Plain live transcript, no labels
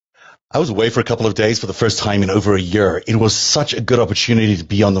I was away for a couple of days for the first time in over a year. It was such a good opportunity to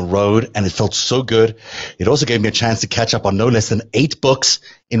be on the road, and it felt so good. It also gave me a chance to catch up on no less than 8 books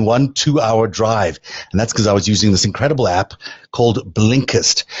in one 2-hour drive. And that's because I was using this incredible app called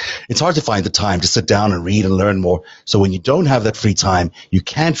Blinkist. It's hard to find the time to sit down and read and learn more. So when you don't have that free time, you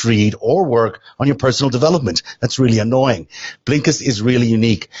can't read or work on your personal development. That's really annoying. Blinkist is really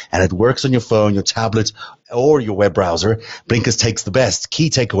unique, and it works on your phone, your tablet, or your web browser. Blinkist takes the best key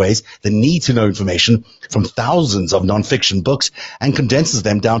takeaways, the need-to-know information from thousands of nonfiction books, and condenses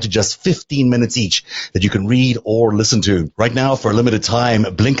them down to just 15 minutes each that you can read or listen to. Right now, for a limited time,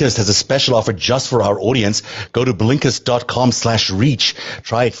 Blinkist has a special offer just for our audience. Go to Blinkist.com/reach.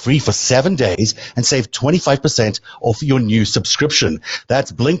 Try it free for 7 days and save 25% off your new subscription.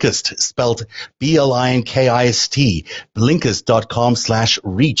 That's Blinkist, spelled Blinkist.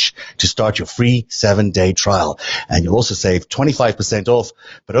 Blinkist.com/reach to start your free 7-day trial. And you'll also save 25% off,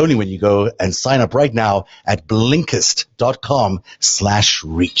 but only when you go and sign up right now at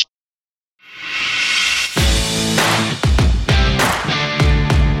Blinkist.com/reach.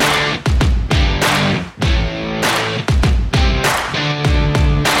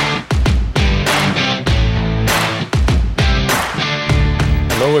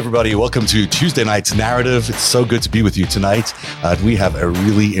 Hello, everybody. Welcome to Tuesday Night's Narrative. It's so good to be with you tonight. We have a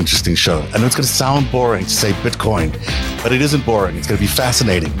really interesting show. I know it's going to sound boring to say Bitcoin, but it isn't boring. It's going to be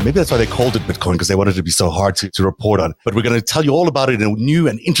fascinating. Maybe that's why they called it Bitcoin, because they wanted it to be so hard to report on. But we're going to tell you all about it in a new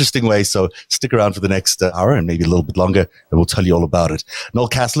and interesting way. So stick around for the next hour and maybe a little bit longer, and we'll tell you all about it. Noel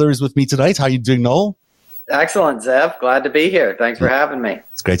Casler is with me tonight. How are you doing, Noel? Excellent, Zev. Glad to be here. Thanks for having me.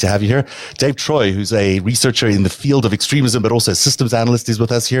 It's great to have you here. Dave Troy, who's a researcher in the field of extremism, but also a systems analyst, is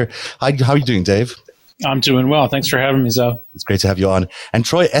with us here. How are you doing, Dave? I'm doing well. Thanks for having me, Zev. It's great to have you on. And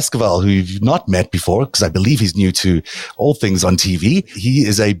Troy Esquivel, who you've not met before, because I believe he's new to all things on TV. He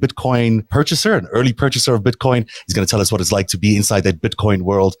is a Bitcoin purchaser, an early purchaser of Bitcoin. He's going to tell us what it's like to be inside that Bitcoin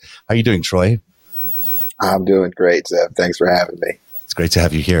world. How are you doing, Troy? I'm doing great, Zev. Thanks for having me. It's great to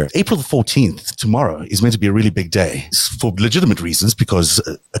have you here. April the 14th, tomorrow, is meant to be a really big day for legitimate reasons, because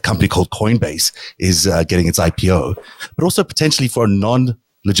a company called Coinbase is getting its IPO, but also potentially for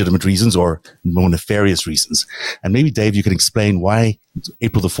non-legitimate reasons or more nefarious reasons. And maybe, Dave, you can explain why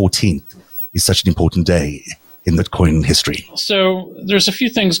April the 14th is such an important day in Bitcoin history. So there's a few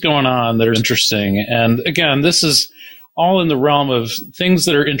things going on that are interesting. And again, this is all in the realm of things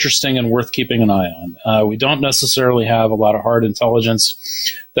that are interesting and worth keeping an eye on. We don't necessarily have a lot of hard intelligence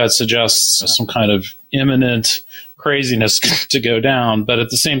that suggests some kind of imminent craziness to go down, but at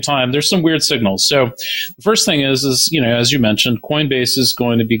the same time, there's some weird signals. So the first thing is as you mentioned, Coinbase is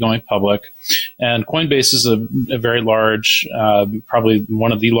going to be going public, and Coinbase is a very large, probably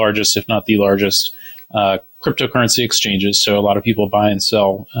one of the largest, if not the largest, cryptocurrency exchanges. So a lot of people buy and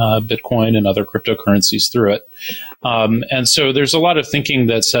sell Bitcoin and other cryptocurrencies through it. And so there's a lot of thinking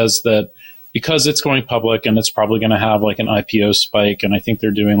that says that because it's going public and it's probably going to have like an IPO spike, and I think they're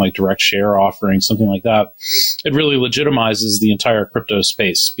doing like direct share offering, something like that, it really legitimizes the entire crypto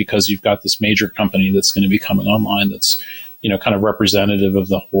space, because you've got this major company that's going to be coming online that's, kind of representative of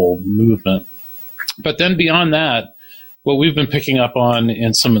the whole movement. But then beyond that, what we've been picking up on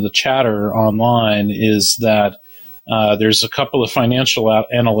in some of the chatter online is that there's a couple of financial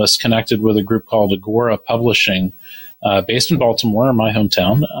analysts connected with a group called Agora Publishing, based in Baltimore, my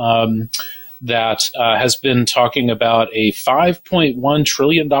hometown, that has been talking about a $5.1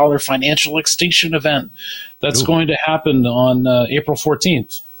 trillion financial extinction event that's going to happen on April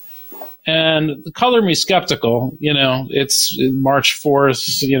 14th. And color me skeptical. It's March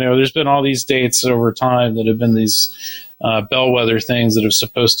 4th. There's been all these dates over time that have been these bellwether things that are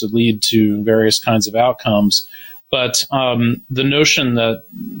supposed to lead to various kinds of outcomes. But the notion that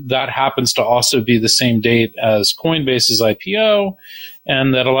that happens to also be the same date as Coinbase's IPO,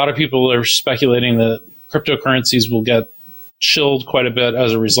 and that a lot of people are speculating that cryptocurrencies will get chilled quite a bit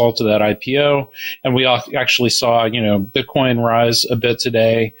as a result of that IPO. And we actually saw, Bitcoin rise a bit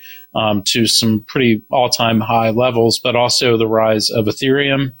today to some pretty all-time high levels, but also the rise of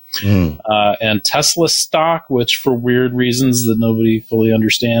Ethereum and Tesla stock, which for weird reasons that nobody fully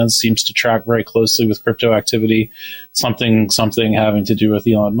understands seems to track very closely with crypto activity, something having to do with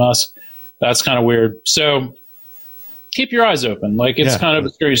Elon Musk. That's kind of weird. So keep your eyes open. It's kind of a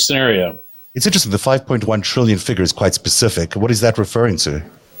serious scenario. It's interesting. The 5.1 trillion figure is quite specific. What is that referring to?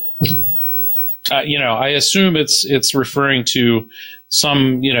 I assume it's referring to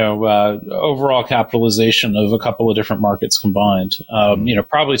some, overall capitalization of a couple of different markets combined.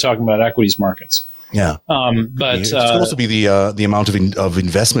 Probably talking about equities markets. Yeah. But it could also be the amount of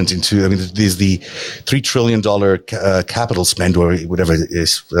investment into, I mean, there's the $3 trillion capital spend or whatever it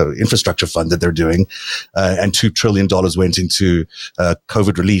is, infrastructure fund that they're doing. And $2 trillion went into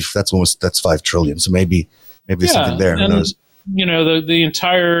COVID relief. That's $5 trillion. So maybe there's something there. Who knows? You know, the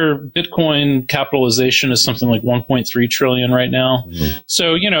entire Bitcoin capitalization is something like 1.3 trillion right now. Mm-hmm.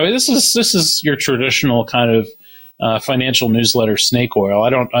 So, you know, this is your traditional kind of financial newsletter snake oil.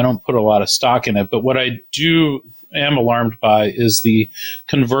 I don't put a lot of stock in it, but what I am alarmed by is the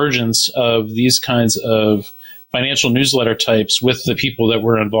convergence of these kinds of financial newsletter types with the people that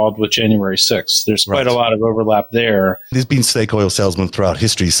were involved with January 6th. There's quite a lot of overlap there. There's been snake oil salesmen throughout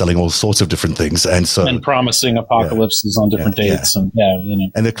history selling all sorts of different things, and promising apocalypses on different dates. And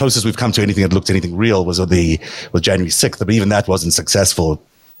and the closest we've come to anything that looked anything real was January 6th, but even that wasn't successful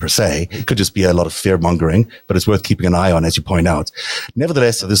per se. It could just be a lot of fear mongering, but it's worth keeping an eye on, as you point out.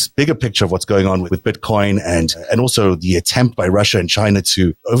 Nevertheless, this bigger picture of what's going on with Bitcoin and also the attempt by Russia and China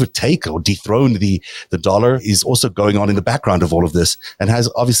to overtake or dethrone the dollar is also going on in the background of all of this and has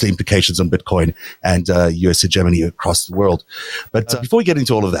obviously implications on Bitcoin and US hegemony across the world. But before we get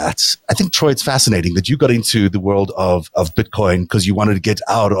into all of that, I think, Troy, it's fascinating that you got into the world of Bitcoin because you wanted to get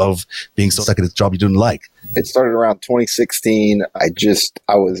out of being stuck at a job you didn't like. It started around 2016.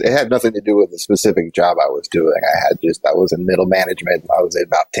 It had nothing to do with the specific job I was doing. I was in middle management. I was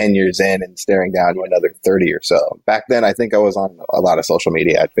about 10 years in and staring down to another 30 or so. Back then, I think I was on a lot of social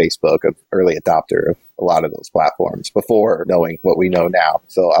media at Facebook, an early adopter of a lot of those platforms before knowing what we know now.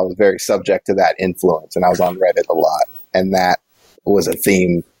 So I was very subject to that influence, and I was on Reddit a lot. And that was a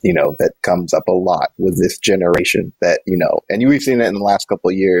theme, that comes up a lot with this generation that, and we've seen it in the last couple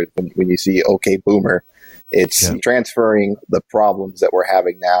of years when you see OK Boomer. It's transferring the problems that we're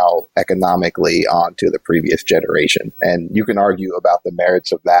having now economically onto the previous generation. And you can argue about the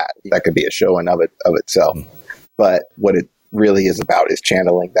merits of that. That could be a show in of itself. But what it really is about is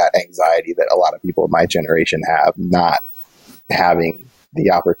channeling that anxiety that a lot of people of my generation have, not having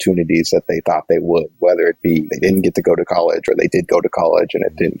the opportunities that they thought they would, whether it be they didn't get to go to college or they did go to college and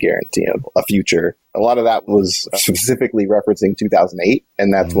it didn't guarantee them a future. A lot of that was specifically referencing 2008,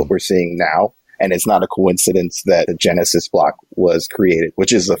 and that's what we're seeing now. And it's not a coincidence that the Genesis block was created,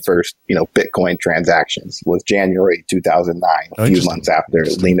 which is the first, Bitcoin transactions, was January 2009, a few months after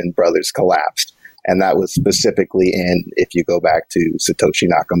Lehman Brothers collapsed. And that was specifically if you go back to Satoshi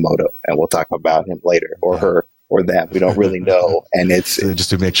Nakamoto, and we'll talk about him later, or her, or them. We don't really know. And it's just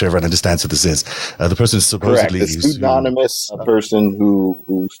to make sure everyone understands what this is. The person is supposedly correct. The pseudonymous person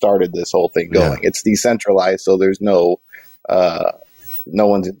who started this whole thing going. Yeah. It's decentralized, so there's no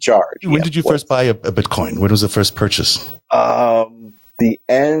one's in charge. When did you first buy a Bitcoin? When was the first purchase? The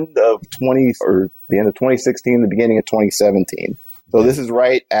end of 2016, the beginning of 2017. So this is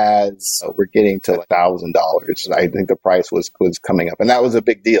right as we're getting to $1,000. I think the price was coming up, and that was a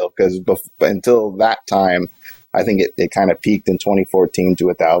big deal because until that time, I think it kind of peaked in 2014 to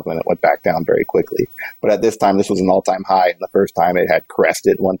 1,000. It went back down very quickly. But at this time, this was an all-time high. And the first time it had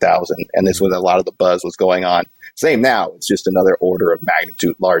crested 1,000. And this was a lot of the buzz was going on. Same now. It's just another order of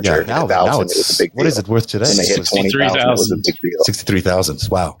magnitude larger. Now 1,000, it was a big deal. What is it worth today? When they hit 20,000, it was a big deal. 63,000.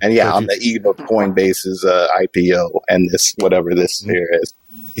 Wow. And on the eve of Coinbase's IPO and whatever this here is.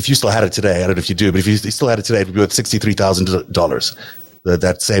 If you still had it today, I don't know if you do, but if you still had it today, it would be worth $63,000.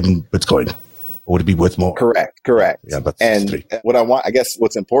 That same Bitcoin. Or would it be worth more? Correct. Yeah, but and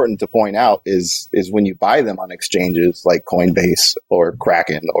what's important to point out is when you buy them on exchanges like Coinbase or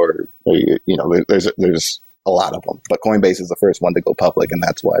Kraken or there's a lot of them, but Coinbase is the first one to go public, and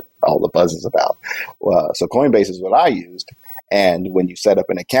that's what all the buzz is about. So Coinbase is what I used. And when you set up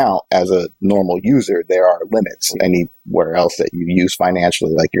an account as a normal user, there are limits anywhere else that you use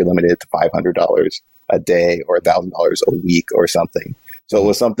financially, like you're limited to $500 a day or $1,000 a week or something. So it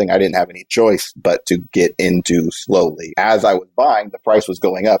was something I didn't have any choice but to get into slowly. As I was buying, the price was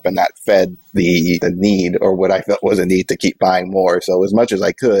going up, and that fed the need, or what I felt was a need to keep buying more. So as much as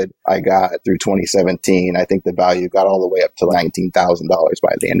I could, I got through 2017. I think the value got all the way up to $19,000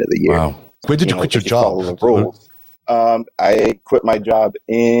 by the end of the year. Wow. When did you quit your job? The rules. I quit my job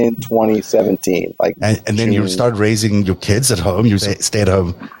in 2017. And then you started raising your kids at home. You stay at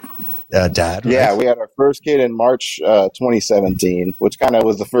home dad, right? Yeah, we had our first kid in March 2017, which kind of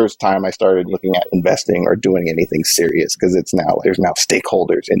was the first time I started looking at investing or doing anything serious, because there's now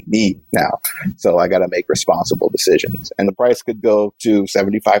stakeholders in me now. So I got to make responsible decisions. And the price could go to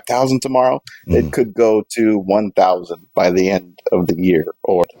 $75,000 tomorrow. It could go to $1,000 by the end of the year.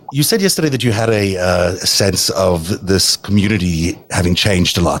 Or you said yesterday that you had a sense of this community having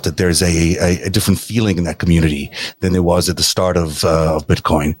changed a lot, that there's a different feeling in that community than there was at the start of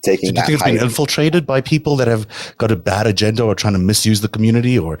Bitcoin. Taking Do you think it's being infiltrated by people that have got a bad agenda or trying to misuse the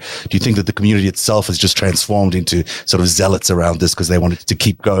community? Or do you think that the community itself has just transformed into sort of zealots around this because they want it to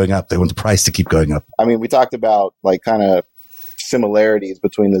keep going up? They want the price to keep going up. I mean, we talked about like kind of similarities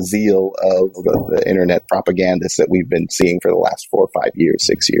between the zeal of the internet propagandists that we've been seeing for the last 4 or 5 years,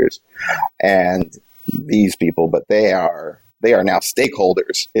 6 years, and these people, but they are now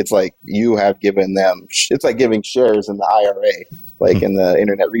stakeholders. It's like you have given them, it's like giving shares in the IRA, like in the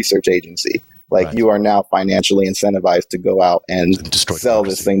Internet Research Agency. Like right. You are now financially incentivized to go out and sell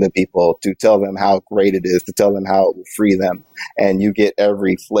this thing to people, to tell them how great it is, to tell them how it will free them. And you get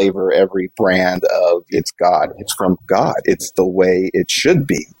every flavor, every brand of it's God. It's from God. It's the way it should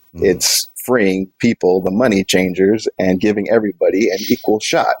be. Mm-hmm. It's freeing people, the money changers, and giving everybody an equal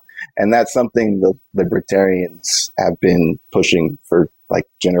shot. And that's something the libertarians have been pushing for like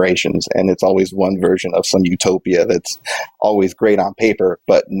generations. And it's always one version of some utopia that's always great on paper,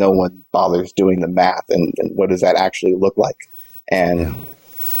 but no one bothers doing the math. And what does that actually look like? And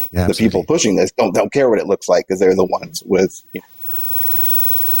the people pushing this don't care what it looks like because they're the ones with.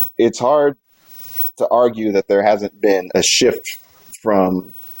 It's hard to argue that there hasn't been a shift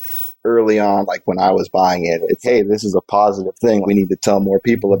from early on, like when I was buying it, it's, hey, this is a positive thing. We need to tell more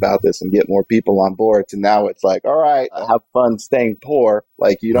people about this and get more people on board. To now it's like, all right, have fun staying poor.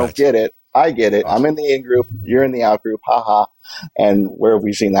 Like you don't get it. I get it. I'm in the in group. You're in the out group. Haha. And where have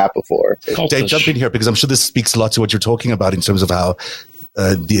we seen that before? Dave, jump in here because I'm sure this speaks a lot to what you're talking about in terms of how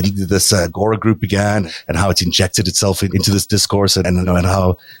this Agora group began and how it's injected itself into this discourse and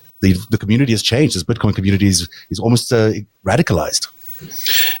how the community has changed. This Bitcoin community is almost radicalized.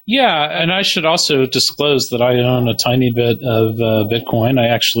 Yeah, and I should also disclose that I own a tiny bit of Bitcoin. I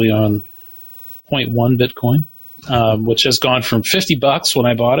actually own 0.1 Bitcoin, which has gone from $50 when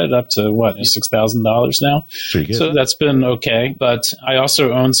I bought it up to $6,000 now. So that's been okay. But I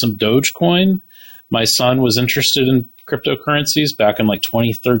also own some Dogecoin. My son was interested in cryptocurrencies back in like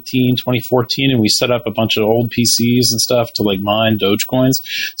 2013, 2014, and we set up a bunch of old PCs and stuff to like mine Dogecoins.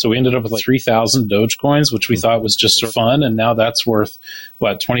 So we ended up with like 3,000 Dogecoins, which we thought was just fun. And now that's worth,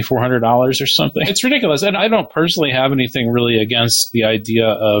 $2,400 or something. It's ridiculous. And I don't personally have anything really against the idea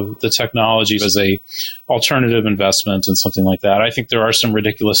of the technology as a alternative investment and something like that. I think there are some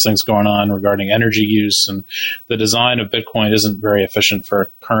ridiculous things going on regarding energy use, and the design of Bitcoin isn't very efficient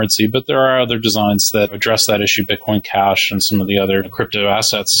for currency, but there are other designs that address that issue. Bitcoin Cash and some of the other crypto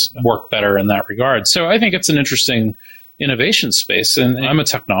assets work better in that regard. So I think it's an interesting innovation space. And I'm a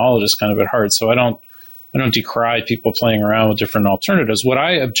technologist kind of at heart, so I don't decry people playing around with different alternatives. What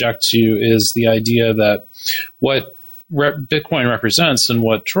I object to is the idea that what Bitcoin represents and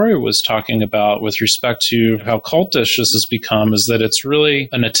what Troy was talking about with respect to how cultish this has become is that it's really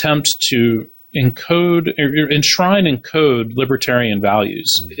an attempt to enshrine in code libertarian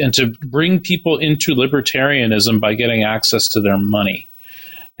values and to bring people into libertarianism by getting access to their money.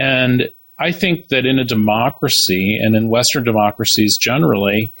 And I think that in a democracy and in Western democracies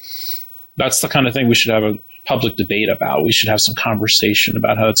generally, that's the kind of thing we should have a public debate about. We should have some conversation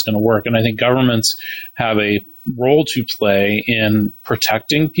about how it's going to work. And I think governments have a role to play in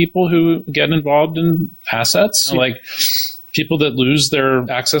protecting people who get involved in assets. Like people that lose their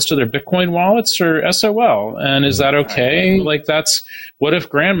access to their Bitcoin wallets are SOL. And is that okay? Like what if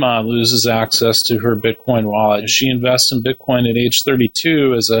grandma loses access to her Bitcoin wallet? She invests in Bitcoin at age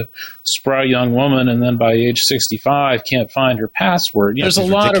 32 as a spry young woman, and then by age 65 can't find her password. There's a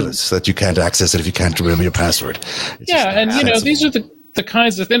lot of that you can't access it if you can't remember your password. These are the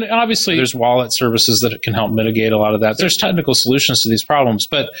kinds of things. Obviously, there's wallet services that can help mitigate a lot of that. There's technical solutions to these problems,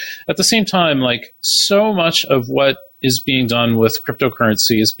 but at the same time, like so much of what is being done with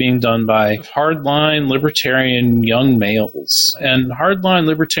cryptocurrency is being done by hardline libertarian young males. And hardline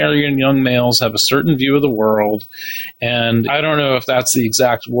libertarian young males have a certain view of the world. And I don't know if that's the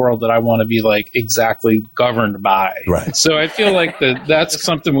exact world that I want to be like exactly governed by. Right. So I feel like that's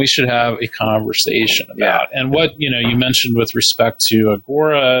something we should have a conversation about. And what, you mentioned with respect to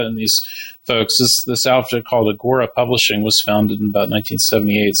Agora and these folks, this outfit called Agora Publishing was founded in about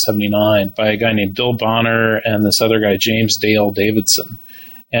 1978, 79 by a guy named Bill Bonner and this other guy, James Dale Davidson.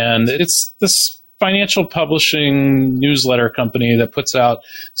 And it's this financial publishing newsletter company that puts out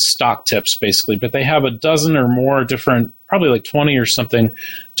stock tips, basically. But they have a dozen or more different, probably like 20 or something,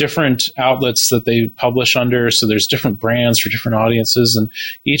 different outlets that they publish under. So there's different brands for different audiences. And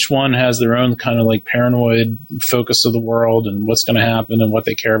each one has their own kind of like paranoid focus of the world and what's going to happen and what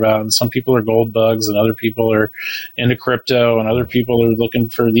they care about. And some people are gold bugs and other people are into crypto and other people are looking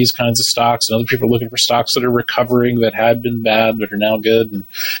for these kinds of stocks and other people are looking for stocks that are recovering, that had been bad, but are now good. And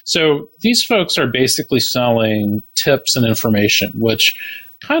so these folks are basically selling tips and information, which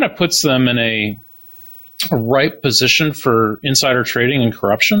kind of puts them in a ripe position for insider trading and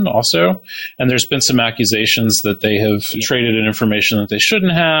corruption also. And there's been some accusations that they have traded in information that they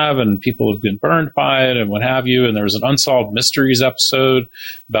shouldn't have, and people have been burned by it and what have you. And there was an Unsolved Mysteries episode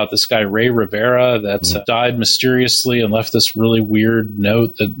about this guy, Ray Rivera, that died mysteriously and left this really weird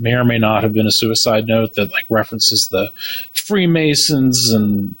note that may or may not have been a suicide note that like references the Freemasons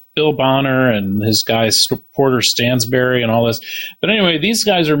and Bill Bonner and his guy Porter Stansberry and all this. But anyway, these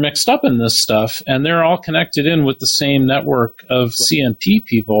guys are mixed up in this stuff, and they're all connected in with the same network of CNP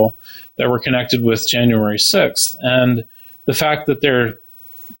people that were connected with January 6th. And the fact that they're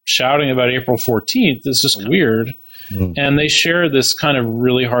shouting about April 14th is just weird. And they share this kind of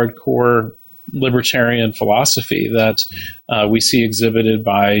really hardcore libertarian philosophy that we see exhibited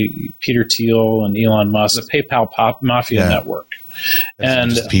by Peter Thiel and Elon Musk, the PayPal Mafia network.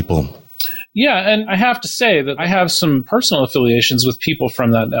 And people. Yeah, and I have to say that I have some personal affiliations with people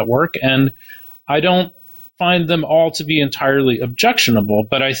from that network, and I don't find them all to be entirely objectionable,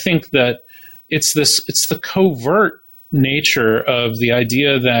 but I think that it's the covert nature of the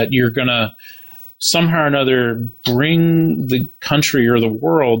idea that you're going to somehow or another bring the country or the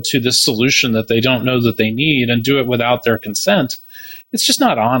world to this solution that they don't know that they need and do it without their consent. It's just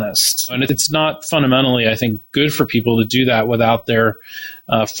not honest. And it's not fundamentally, I think, good for people to do that without their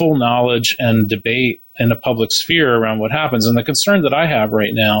full knowledge and debate in a public sphere around what happens. And the concern that I have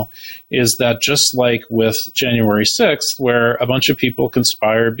right now is that just like with January 6th, where a bunch of people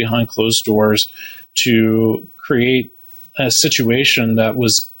conspired behind closed doors to create a situation that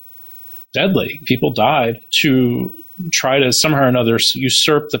was deadly, people died, to try to somehow or another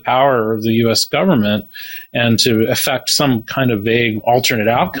usurp the power of the U.S. government and to affect some kind of vague alternate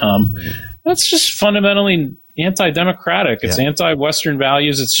outcome. That's just fundamentally anti-democratic. It's anti-Western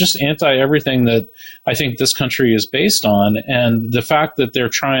values. It's just anti-everything that I think this country is based on. And the fact that they're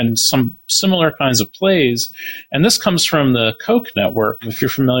trying some similar kinds of plays, and this comes from the Koch network. If you're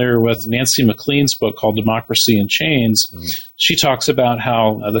familiar with Nancy MacLean's book called Democracy in Chains, she talks about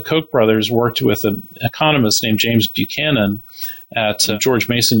how the Koch brothers worked with an economist named James Buchanan at George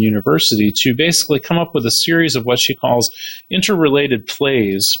Mason University to basically come up with a series of what she calls interrelated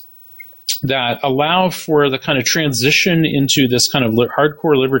plays that allow for the kind of transition into this kind of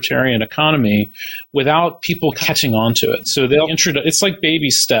hardcore libertarian economy without people catching on to it. So they'll introduce, it's like baby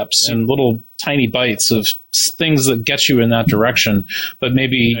steps and little tiny bites of things that get you in that direction. But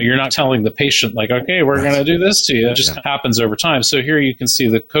maybe you're not telling the patient, like, okay, we're going to do this to you. It just happens over time. So here you can see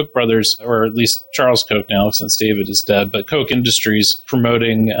the Koch brothers, or at least Charles Koch now, since David is dead, but Koch Industries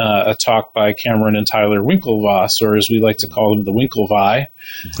promoting a talk by Cameron and Tyler Winklevoss, or as we like to call them, the Winklevi.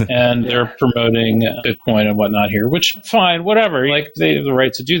 And they're promoting Bitcoin and whatnot here, which fine, whatever. Like, they have the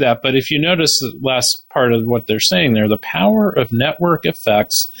right to do that. But if you notice the last part of what they're saying there, the power of network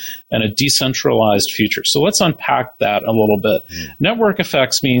effects and a decentralized future. So let's unpack that a little bit. Network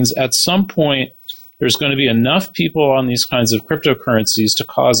effects means at some point there's going to be enough people on these kinds of cryptocurrencies to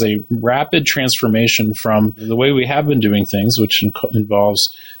cause a rapid transformation from the way we have been doing things, which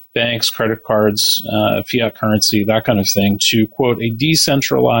involves banks, credit cards, fiat currency, that kind of thing, to, quote, a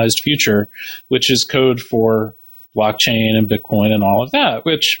decentralized future, which is code for blockchain and Bitcoin and all of that,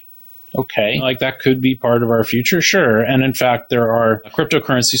 which, okay, like that could be part of our future, sure. And in fact, there are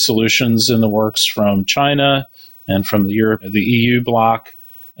cryptocurrency solutions in the works from China and from the EU bloc.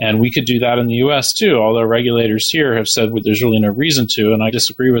 And we could do that in the US too, although regulators here have said there's really no reason to, and I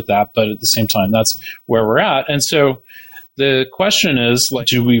disagree with that. But at the same time, that's where we're at. And so the question is, like,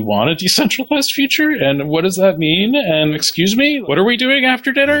 do we want a decentralized future? And what does that mean? And excuse me, what are we doing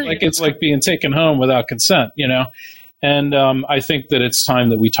after dinner? Like, it's like being taken home without consent, you know? And I think that it's time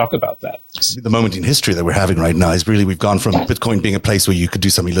that we talk about that. The moment in history that we're having right now is really, we've gone from Bitcoin being a place where you could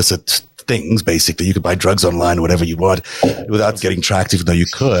do some illicit things, basically. You could buy drugs online or whatever you want without getting tracked, even though you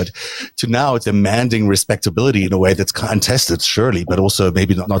could, to now demanding respectability in a way that's contested, surely, but also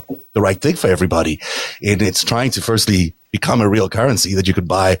maybe not the right thing for everybody. And it's trying to firstly become a real currency that you could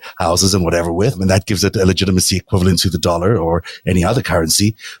buy houses and whatever with. And that gives it a legitimacy equivalent to the dollar or any other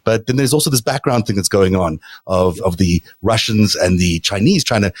currency. But then there's also this background thing that's going on of the Russians and the Chinese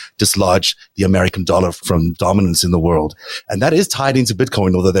trying to dislodge the American dollar from dominance in the world. And that is tied into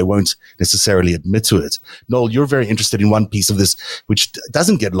Bitcoin, although they won't necessarily admit to it. Noel, you're very interested in one piece of this, which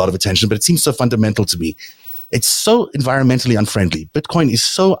doesn't get a lot of attention, but it seems so fundamental to me. It's so environmentally unfriendly. Bitcoin is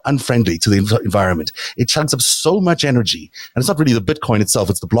so unfriendly to the environment. It chugs up so much energy. And it's not really the Bitcoin itself,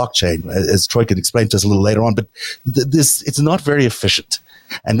 it's the blockchain, as Troy can explain to us a little later on. But it's not very efficient.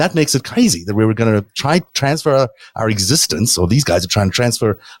 And that makes it crazy that we were going to try to transfer our existence, or these guys are trying to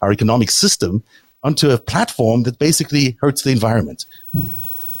transfer our economic system onto a platform that basically hurts the environment.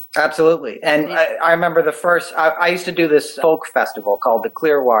 Absolutely. And I remember I used to do this folk festival called the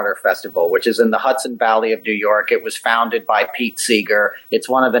Clearwater Festival, which is in the Hudson Valley of New York. It was founded by Pete Seeger. It's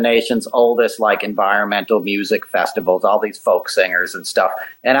one of the nation's oldest environmental music festivals, all these folk singers and stuff.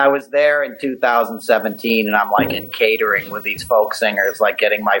 And I was there in 2017 and I'm in catering with these folk singers,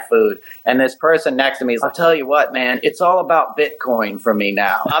 getting my food. And this person next to me is, I'll tell you what, man, it's all about Bitcoin for me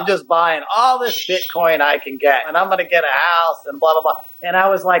now. I'm just buying all this Bitcoin I can get and I'm going to get a house and blah, blah, blah. And I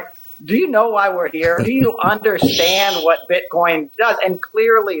was like, do you know why we're here? Do you understand what Bitcoin does? And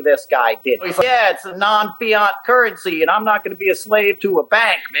clearly this guy did. He's like, yeah, it's a non-fiat currency and I'm not going to be a slave to a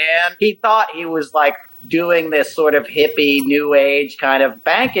bank, man. He thought he was doing this sort of hippie, new age kind of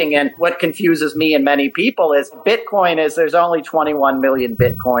banking. And what confuses me and many people is there's only 21 million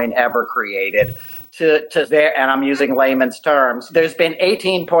Bitcoin ever created. And I'm using layman's terms, there's been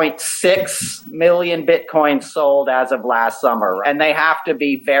 18.6 million Bitcoins sold as of last summer, and they have to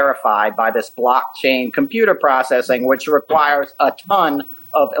be verified by this blockchain computer processing, which requires a ton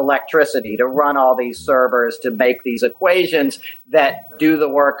of electricity to run all these servers to make these equations that do the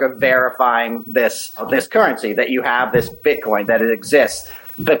work of verifying this currency, that you have this Bitcoin, that it exists.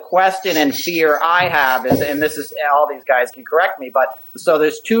 The question and fear I have is, and this is, all these guys can correct me, but so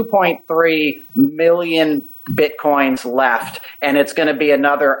there's 2.3 million Bitcoins left, and it's going to be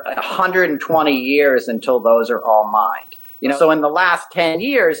another 120 years until those are all mined. So in the last 10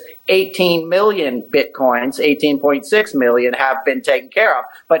 years, 18 million Bitcoins, 18.6 million have been taken care of.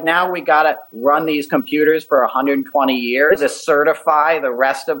 But now we got to run these computers for 120 years to certify the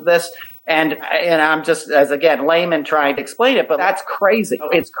rest of this. And I'm just, as again, layman trying to explain it, but that's crazy.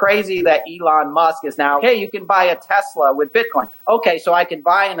 It's crazy that Elon Musk is now, hey, you can buy a Tesla with Bitcoin. Okay, so I can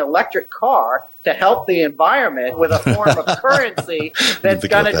buy an electric car to help the environment with a form of currency that's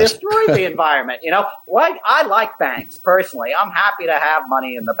going to destroy the environment. I like banks personally. I'm happy to have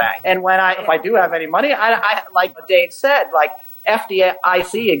money in the bank. And if I do have any money, I like Dave said,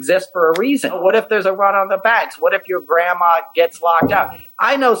 FDIC exists for a reason. What if there's a run on the banks? What if your grandma gets locked out?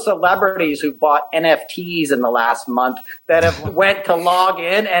 I know celebrities who bought NFTs in the last month that have went to log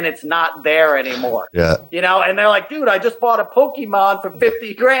in and it's not there anymore. Yeah. And they're like, dude, I just bought a Pokemon for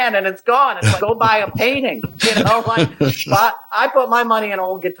 50 grand and it's gone. It's go buy a painting. But I put my money in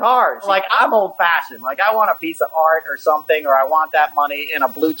old guitars. I'm old fashioned. I want a piece of art or something, or I want that money in a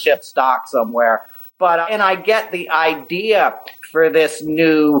blue chip stock somewhere. But, and I get the idea for this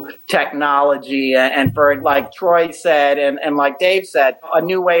new technology and for, like Troy said, and like Dave said, a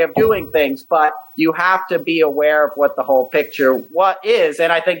new way of doing things. But you have to be aware of what the whole picture is.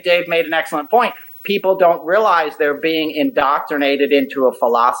 And I think Dave made an excellent point. People don't realize they're being indoctrinated into a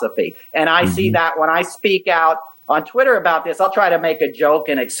philosophy. And I see that when I speak out on Twitter about this. I'll try to make a joke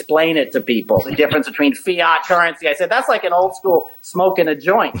and explain it to people. The difference between fiat currency. I said, that's like an old school smoking a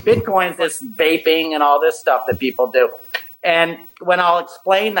joint. Bitcoin is this vaping and all this stuff that people do. And when I'll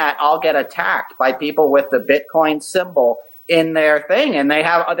explain that, I'll get attacked by people with the Bitcoin symbol in their thing. And they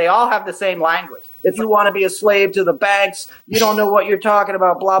all have the same language. If you want to be a slave to the banks, you don't know what you're talking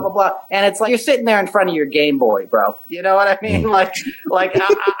about, blah, blah, blah. And it's like you're sitting there in front of your Game Boy, bro. You know what I mean?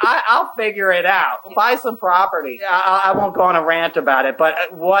 I'll figure it out. Buy some property. I won't go on a rant about it.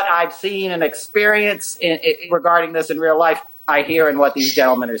 But what I've seen and experienced regarding this in real life, I hear in what these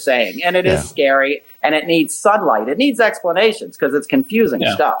gentlemen are saying. And it is scary, and it needs sunlight. It needs explanations because it's confusing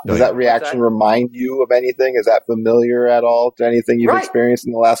stuff. Does that reaction remind you of anything? Is that familiar at all to anything you've experienced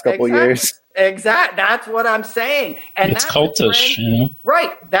in the last couple of years? Exactly. That's what I'm saying. And it's cultish, you know?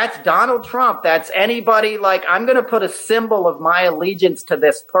 Right. That's Donald Trump. That's anybody I'm going to put a symbol of my allegiance to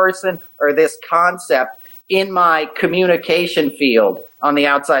this person or this concept in my communication field on the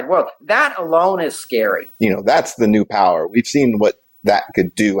outside world. That alone is scary. That's the new power. We've seen what that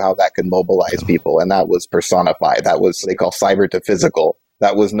could do, how that could mobilize people. And that was personified. That was what they call cyber to physical.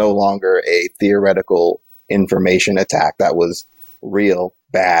 That was no longer a theoretical information attack. That was real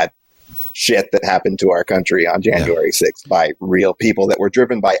bad shit that happened to our country on January 6th by real people that were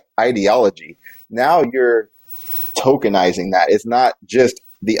driven by ideology. Now you're tokenizing that. It's not just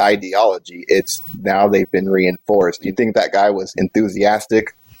the ideology. It's now they've been reinforced. You think that guy was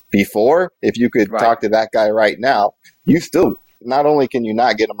enthusiastic before? If you could talk to that guy right now, you still, not only can you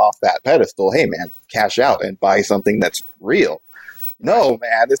not get him off that pedestal, hey man, cash out and buy something that's real. No,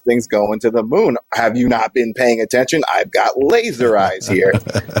 man, this thing's going to the moon. Have you not been paying attention? I've got laser eyes here.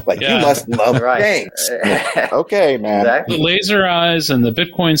 You must love banks. Okay, man. Exactly. The laser eyes and the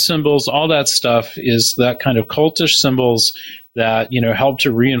Bitcoin symbols, all that stuff is that kind of cultish symbols that, help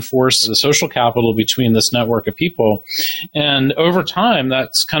to reinforce the social capital between this network of people. And over time, that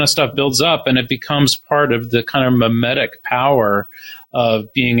kind of stuff builds up and it becomes part of the kind of mimetic power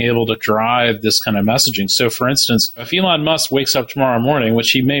of being able to drive this kind of messaging. So, for instance, if Elon Musk wakes up tomorrow morning,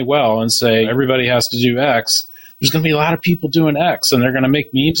 which he may well, and say everybody has to do X, there's going to be a lot of people doing X, and they're going to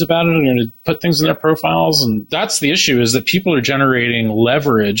make memes about it, and they're going to put things in their profiles. And that's the issue, is that people are generating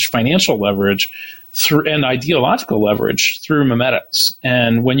leverage, financial leverage, through and ideological leverage through memetics.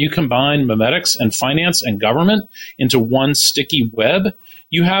 And when you combine memetics and finance and government into one sticky web,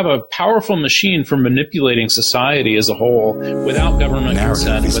 you have a powerful machine for manipulating society as a whole without government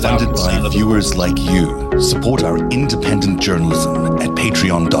consent. Is without funded by viewers like you. Support our independent journalism at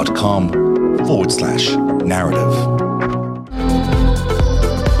patreon.com/narrative.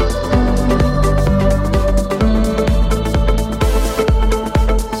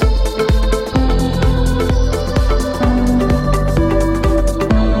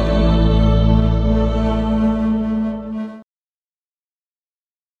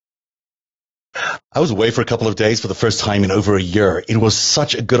 I was away for a couple of days for the first time in over a year. It was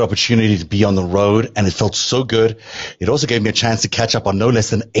such a good opportunity to be on the road, and it felt so good. It also gave me a chance to catch up on no less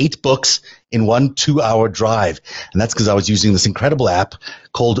than 8 books in 1 2-hour drive. And that's because I was using this incredible app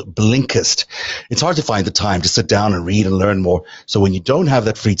called Blinkist. It's hard to find the time to sit down and read and learn more. So when you don't have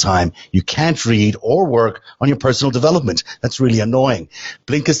that free time, you can't read or work on your personal development. That's really annoying.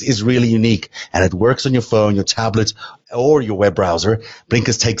 Blinkist is really unique, and it works on your phone, your tablet, or your web browser.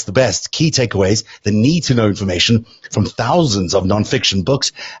 Blinkist takes the best key takeaways, the need-to-know information from thousands of nonfiction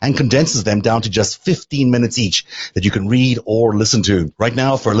books, and condenses them down to just 15 minutes each that you can read or listen to. Right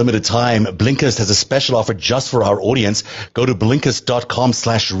now, for a limited time, Blinkist has a special offer just for our audience. Go to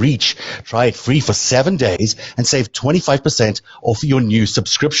Blinkist.com/reach. Try it free for 7 days and save 25% off your new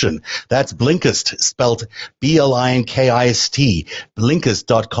subscription. That's Blinkist, spelled Blinkist.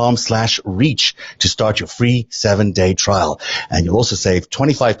 Blinkist.com/reach to start your free 7-day trial. And you'll also save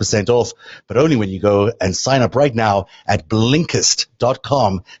 25% off, but only when you go and sign up right now at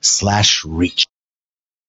Blinkist.com/reach.